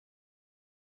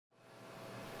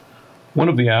One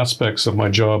of the aspects of my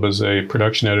job as a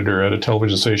production editor at a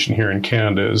television station here in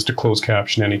Canada is to close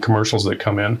caption any commercials that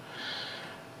come in.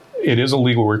 It is a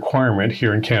legal requirement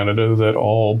here in Canada that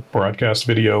all broadcast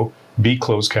video be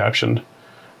closed captioned.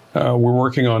 We're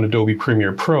working on Adobe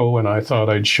Premiere Pro, and I thought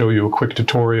I'd show you a quick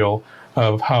tutorial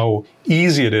of how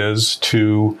easy it is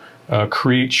to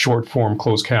create short form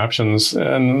closed captions,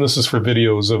 and this is for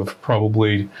videos of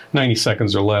probably 90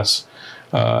 seconds or less.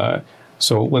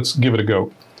 So let's give it a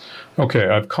go. Okay,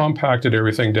 I've compacted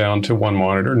everything down to one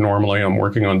monitor. Normally I'm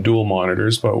working on dual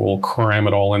monitors, but we'll cram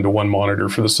it all into one monitor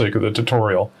for the sake of the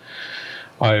tutorial.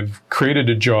 I've created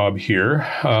a job here,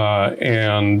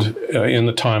 and in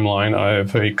the timeline I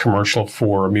have a commercial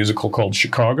for a musical called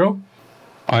Chicago.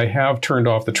 I have turned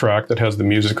off the track that has the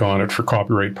music on it for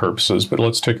copyright purposes, but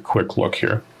let's take a quick look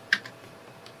here.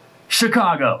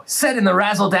 Chicago, set in the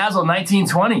razzle-dazzle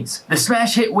 1920s. The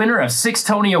smash hit winner of 6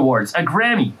 Tony Awards, a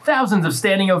Grammy, thousands of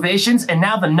standing ovations, and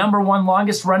now the #1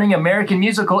 longest-running American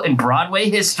musical in Broadway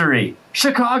history.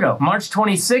 Chicago, March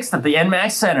 26th at the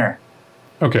NMAX Center.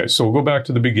 Okay, so we'll go back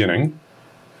to the beginning.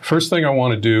 First thing I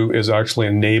want to do is actually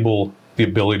enable the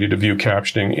ability to view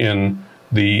captioning in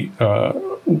the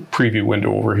preview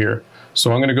window over here.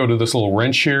 So I'm going to go to this little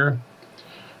wrench here,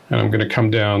 and I'm going to come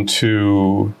down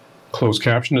to closed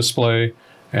caption display,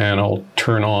 and I'll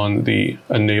turn on the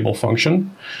enable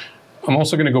function. I'm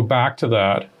also going to go back to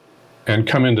that and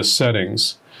come into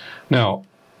settings. Now,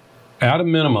 at a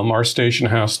minimum, our station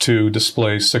has to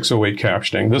display 608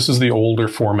 captioning. This is the older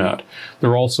format.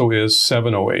 There also is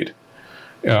 708.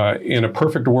 In a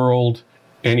perfect world,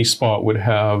 any spot would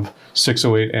have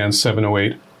 608 and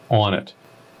 708 on it.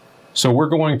 So we're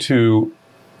going to,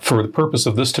 for the purpose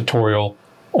of this tutorial,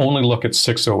 only look at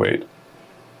 608.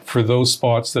 For those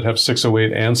spots that have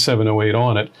 608 and 708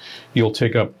 on it, you'll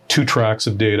take up 2 tracks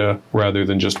of data rather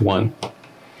than just one.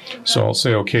 So I'll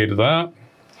say OK to that.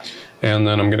 And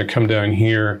then I'm going to come down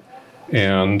here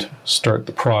and start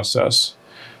the process.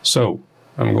 So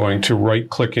I'm going to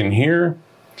right-click in here,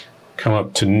 come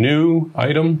up to New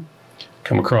Item,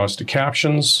 come across to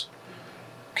Captions.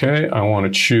 Okay, I want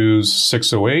to choose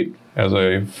 608, as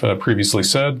I've previously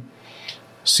said.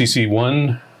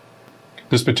 CC1.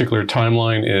 This particular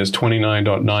timeline is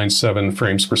 29.97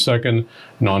 frames per second,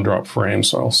 non-drop frames,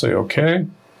 so I'll say OK.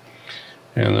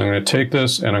 And I'm going to take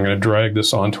this and I'm going to drag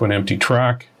this onto an empty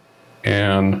track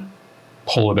and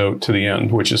pull it out to the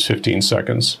end, which is 15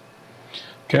 seconds.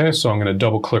 Okay, so I'm going to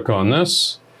double click on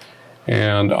this,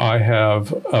 and I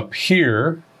have up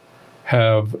here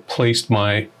have placed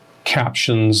my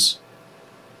captions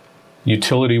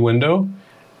utility window.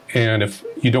 And if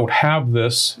you don't have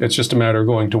this, it's just a matter of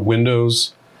going to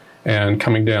Windows and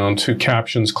coming down to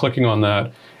Captions, clicking on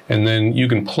that, and then you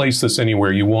can place this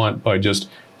anywhere you want by just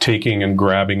taking and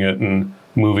grabbing it and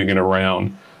moving it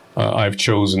around. I've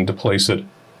chosen to place it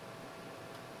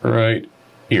right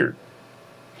here.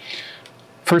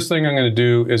 First thing I'm going to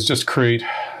do is just create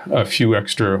a few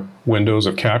extra windows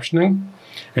of captioning,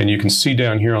 and you can see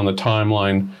down here on the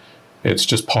timeline, it's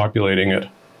just populating it.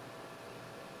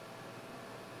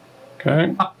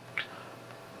 Okay.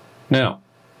 Now,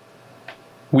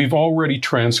 we've already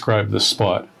transcribed this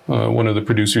spot. One of the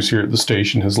producers here at the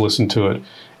station has listened to it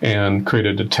and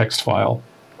created a text file.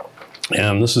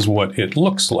 And this is what it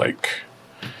looks like.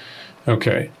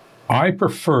 Okay. I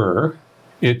prefer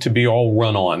it to be all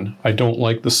run on. I don't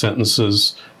like the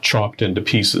sentences chopped into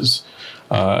pieces.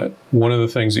 One of the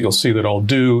things that you'll see that I'll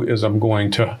do is I'm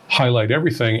going to highlight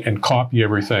everything and copy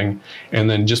everything and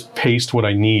then just paste what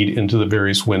I need into the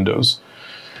various windows.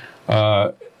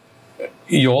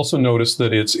 You'll also notice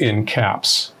that it's in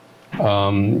caps.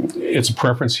 It's a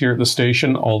preference here at the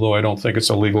station, although I don't think it's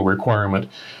a legal requirement.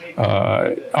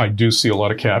 I do see a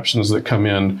lot of captions that come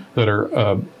in that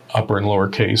are upper and lower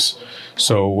case.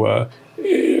 So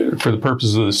for the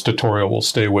purposes of this tutorial, we'll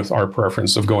stay with our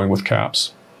preference of going with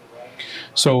caps.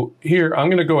 So here, I'm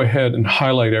going to go ahead and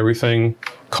highlight everything,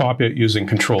 copy it using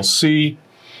Control-C,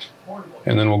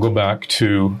 and then we'll go back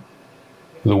to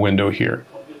the window here.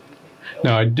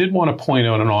 Now, I did want to point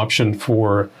out an option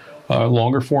for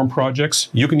longer form projects.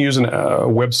 You can use a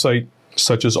website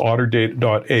such as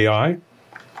otter.ai,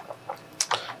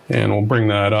 and we'll bring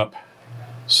that up.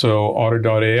 So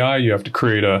otter.ai, you have to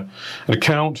create an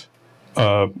account,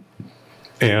 and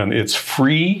it's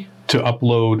free to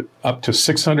upload up to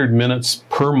 600 minutes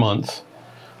per month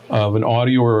of an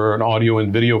audio or an audio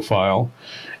and video file,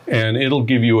 and it'll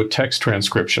give you a text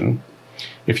transcription.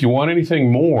 If you want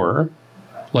anything more,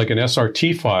 like an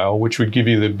SRT file, which would give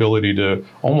you the ability to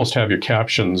almost have your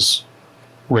captions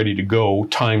ready to go,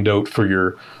 timed out for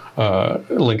your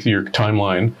length of your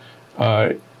timeline,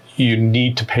 you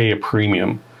need to pay a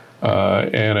premium.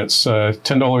 and it's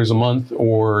 $10 a month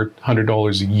or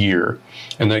 $100 a year.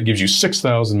 And that gives you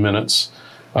 6,000 minutes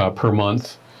per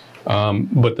month.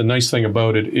 But the nice thing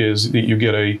about it is that you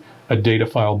get a data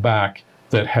file back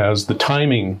that has the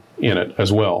timing in it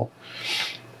as well.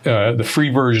 The free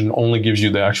version only gives you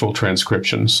the actual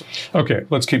transcriptions. Okay,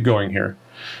 let's keep going here.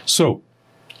 So,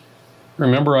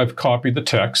 remember I've copied the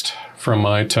text from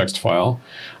my text file.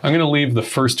 I'm going to leave the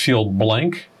first field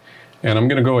blank, and I'm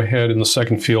going to go ahead in the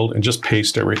second field and just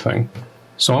paste everything.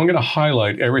 So I'm going to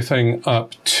highlight everything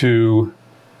up to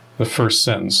the first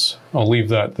sentence. I'll leave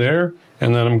that there,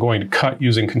 and then I'm going to cut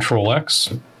using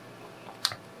Control-X,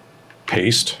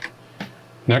 paste.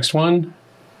 Next one,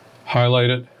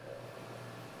 highlight it,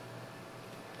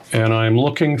 and I'm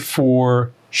looking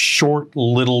for short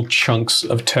little chunks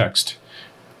of text.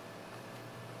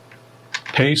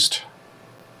 Paste.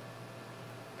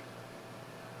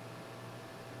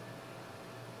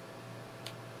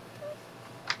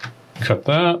 Cut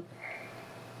that.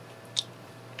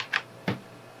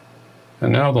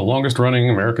 And now the longest running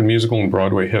American musical in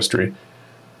Broadway history.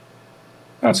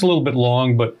 That's a little bit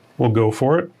long, but we'll go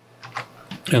for it.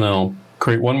 And I'll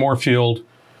create one more field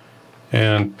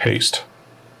and paste.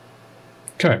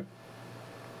 Okay.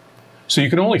 So you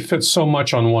can only fit so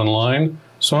much on one line,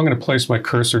 so I'm going to place my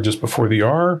cursor just before the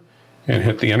R and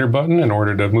hit the enter button in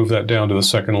order to move that down to the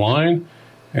second line.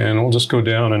 And we'll just go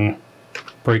down and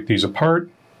break these apart.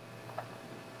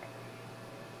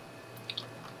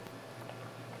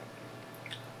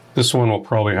 This one will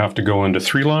probably have to go into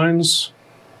 3 lines.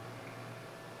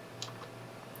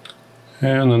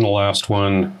 And then the last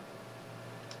one.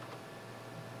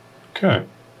 Okay.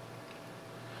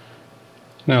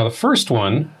 Now the first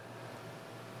one,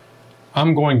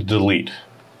 I'm going to delete.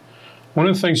 One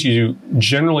of the things you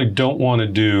generally don't want to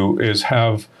do is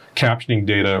have captioning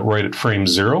data right at frame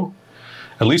 0.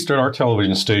 At least at our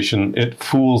television station, it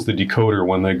fools the decoder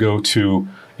when they go to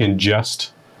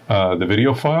ingest the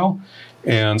video file.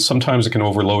 And sometimes it can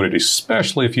overload it,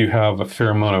 especially if you have a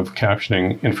fair amount of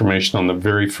captioning information on the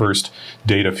very first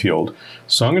data field.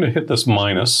 So I'm going to hit this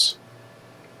minus,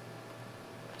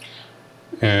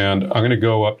 and I'm going to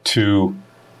go up to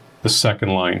the second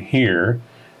line here,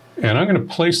 and I'm going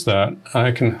to place that.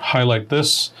 I can highlight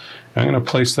this. I'm going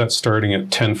to place that starting at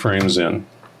 10 frames in.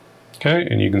 Okay,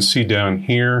 and you can see down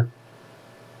here,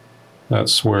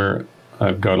 that's where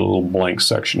I've got a little blank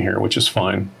section here, which is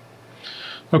fine.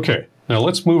 Okay. Now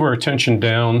let's move our attention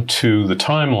down to the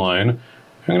timeline.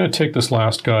 I'm going to take this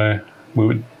last guy,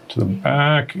 move it to the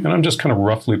back, and I'm just kind of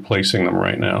roughly placing them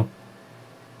right now.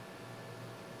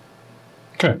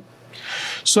 Okay,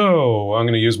 so I'm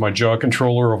going to use my jaw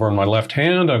controller over on my left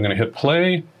hand. I'm going to hit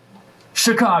play.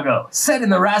 Chicago, set in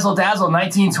the razzle-dazzle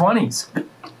 1920s.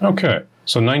 Okay,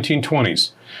 so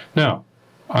 1920s. Now,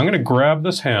 I'm going to grab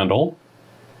this handle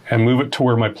and move it to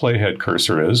where my playhead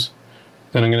cursor is.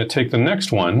 Then I'm going to take the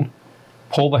next one,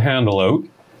 pull the handle out,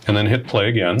 and then hit play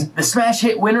again. The smash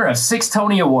hit winner of 6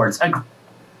 Tony Awards. Okay.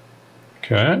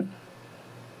 I'm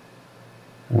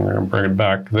going to bring it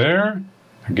back there.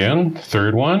 Again,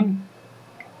 third one.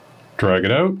 Drag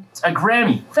it out. A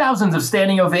Grammy, thousands of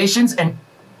standing ovations, and...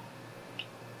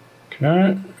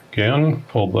 Okay. Again,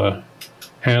 pull the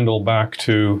handle back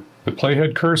to the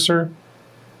playhead cursor.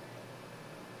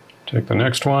 Take the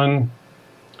next one.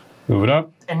 Move it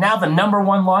up. And now the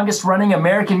 #1 longest running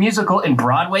American musical in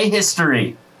Broadway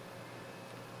history.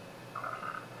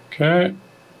 Okay.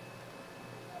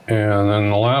 And then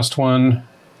the last one.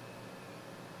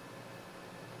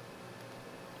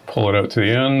 Pull it out to the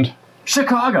end.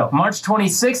 Chicago, March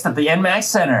 26th at the NMAX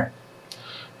Center.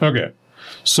 Okay.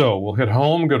 So we'll hit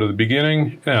home, go to the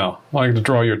beginning. Now, I'd like to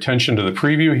draw your attention to the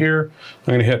preview here. I'm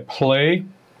going to hit play,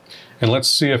 and let's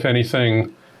see if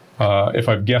anything... if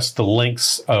I've guessed the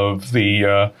lengths of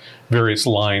the various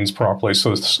lines properly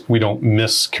so we don't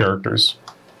miss characters.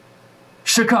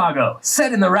 Chicago,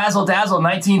 set in the razzle-dazzle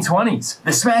 1920s.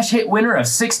 The smash hit winner of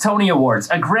 6 Tony Awards,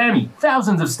 a Grammy,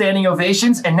 thousands of standing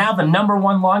ovations, and now the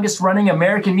 #1 longest running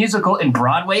American musical in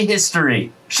Broadway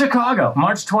history. Chicago,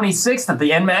 March 26th at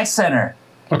the NMAX Center.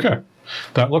 Okay,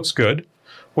 that looks good.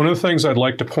 One of the things I'd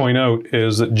like to point out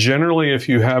is that generally if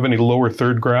you have any lower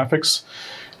third graphics,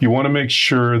 you want to make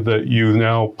sure that you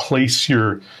now place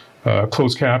your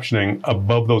closed captioning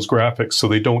above those graphics so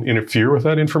they don't interfere with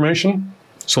that information.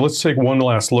 So let's take one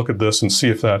last look at this and see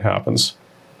if that happens.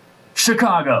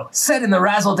 Chicago, set in the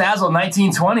razzle-dazzle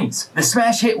 1920s. The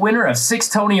smash hit winner of 6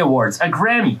 Tony Awards, a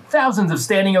Grammy, thousands of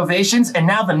standing ovations, and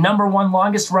now the #1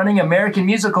 longest running American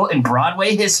musical in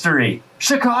Broadway history.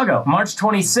 Chicago, March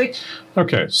 26th.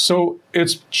 Okay, so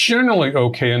it's generally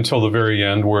okay until the very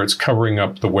end where it's covering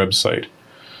up the website.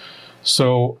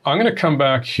 So I'm going to come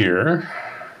back here,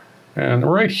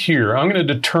 and right here, I'm going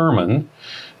to determine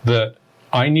that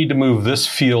I need to move this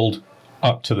field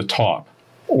up to the top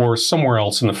or somewhere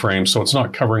else in the frame so it's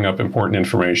not covering up important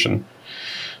information.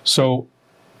 So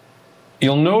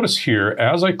you'll notice here,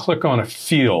 as I click on a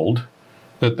field,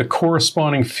 that the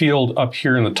corresponding field up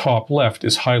here in the top left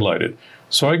is highlighted.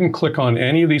 So I can click on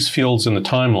any of these fields in the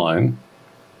timeline,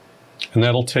 and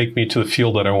that'll take me to the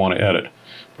field that I want to edit.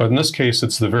 But in this case,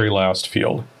 it's the very last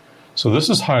field. So this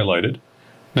is highlighted.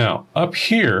 Now, up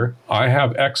here, I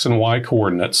have X and Y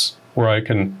coordinates where I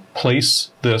can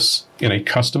place this in a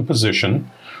custom position,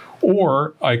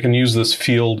 or I can use this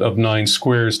field of 9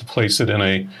 squares to place it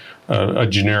in a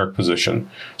generic position.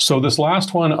 So this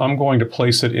last one, I'm going to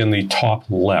place it in the top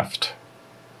left.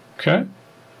 Okay?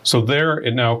 So there,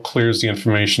 it now clears the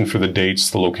information for the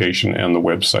dates, the location, and the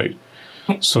website.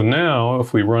 So now,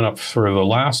 if we run up for the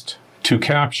last 2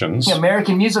 captions.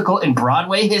 American musical in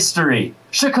Broadway history.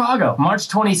 Chicago, March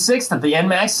 26th at the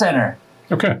NMAX Center.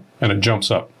 Okay, and it jumps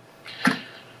up.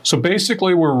 So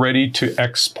basically, we're ready to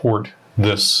export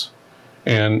this.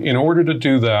 And in order to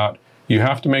do that, you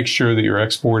have to make sure that you're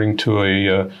exporting to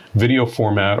a video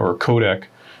format or a codec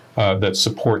that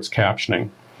supports captioning.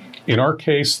 In our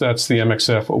case, that's the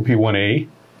MXF OP1A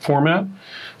format.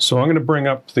 So I'm going to bring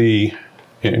up the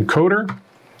encoder,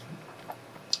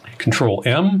 Control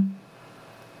M.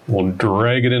 We'll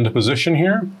drag it into position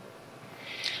here.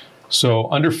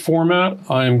 So under Format,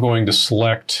 I'm going to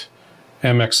select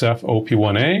MXF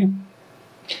OP1A,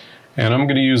 and I'm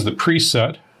going to use the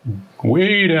preset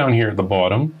way down here at the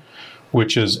bottom,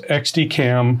 which is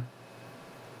XDCAM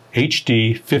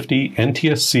HD 50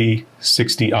 NTSC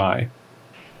 60i.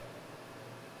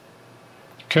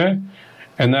 Okay,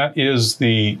 and that is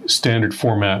the standard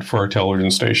format for our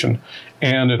television station,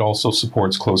 and it also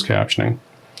supports closed captioning.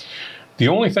 The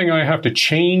only thing I have to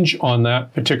change on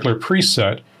that particular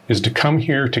preset is to come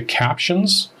here to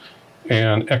Captions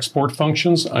and Export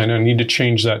Functions, and I need to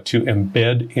change that to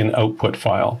Embed in Output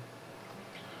File.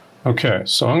 Okay,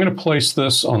 so I'm going to place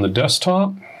this on the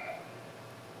desktop.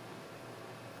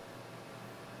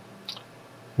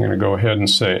 I'm going to go ahead and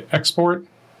say Export.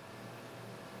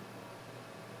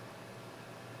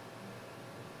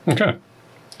 Okay.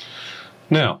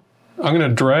 Now, I'm going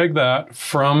to drag that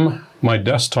from my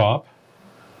desktop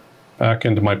back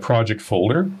into my project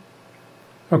folder.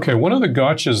 Okay, one of the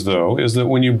gotchas though is that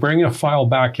when you bring a file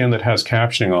back in that has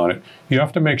captioning on it, you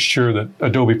have to make sure that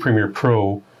Adobe Premiere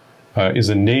Pro is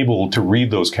enabled to read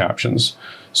those captions.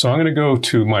 So I'm going to go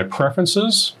to my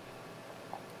Preferences.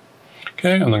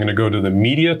 Okay, and I'm going to go to the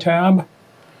Media tab.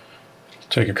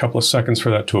 Take a couple of seconds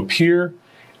for that to appear.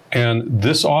 And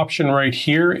this option right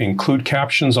here, Include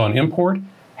Captions on Import,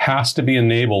 has to be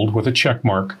enabled with a check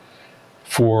mark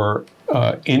for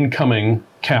incoming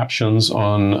captions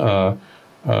on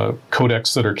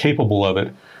codecs that are capable of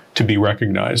it to be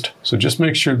recognized. So just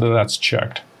make sure that that's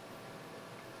checked.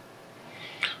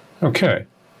 Okay,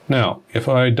 now if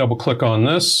I double click on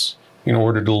this in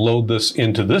order to load this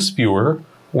into this viewer,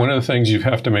 one of the things you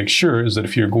have to make sure is that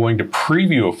if you're going to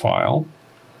preview a file,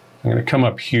 I'm going to come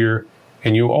up here,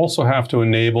 and you also have to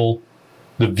enable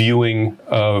the viewing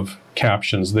of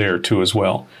captions there too as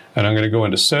well. And I'm going to go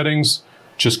into Settings,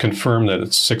 just confirm that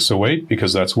it's 608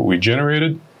 because that's what we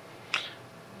generated.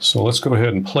 So let's go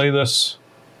ahead and play this.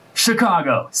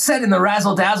 Chicago, set in the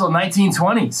razzle-dazzle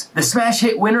 1920s. The smash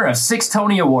hit winner of 6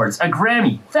 Tony Awards, a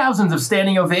Grammy, thousands of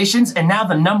standing ovations, and now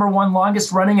the #1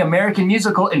 longest-running American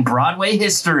musical in Broadway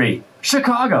history.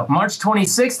 Chicago, March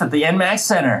 26th at the NMAX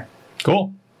Center.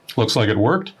 Cool. Looks like it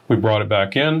worked. We brought it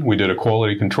back in. We did a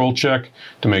quality control check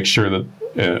to make sure that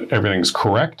everything's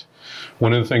correct.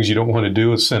 One of the things you don't want to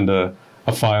do is send a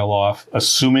file off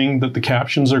assuming that the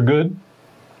captions are good.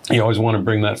 You always want to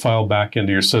bring that file back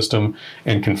into your system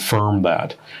and confirm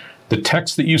that. The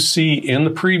text that you see in the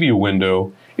preview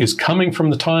window is coming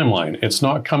from the timeline. It's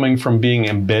not coming from being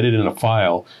embedded in a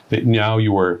file that now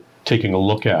you are taking a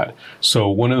look at. So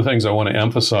one of the things I want to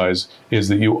emphasize is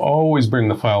that you always bring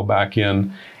the file back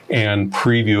in and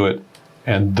preview it,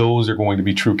 and those are going to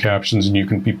be true captions, and you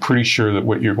can be pretty sure that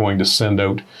what you're going to send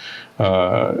out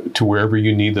to wherever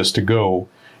you need this to go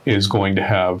is going to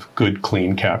have good,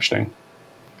 clean captioning.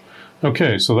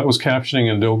 Okay, so that was captioning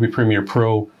in Adobe Premiere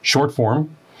Pro short form.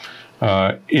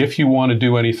 If you want to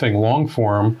do anything long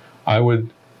form, I would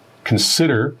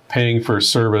consider paying for a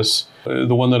service.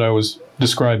 The one that I was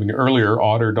describing earlier,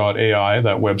 otter.ai,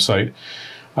 that website,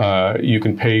 you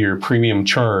can pay your premium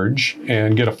charge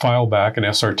and get a file back, an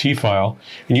SRT file,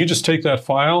 and you just take that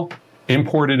file,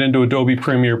 import it into Adobe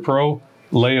Premiere Pro,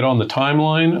 lay it on the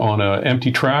timeline on an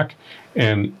empty track,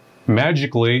 and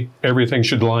magically everything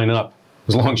should line up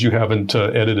as long as you haven't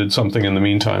edited something in the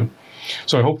meantime.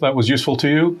 So I hope that was useful to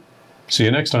you. See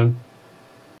you next time.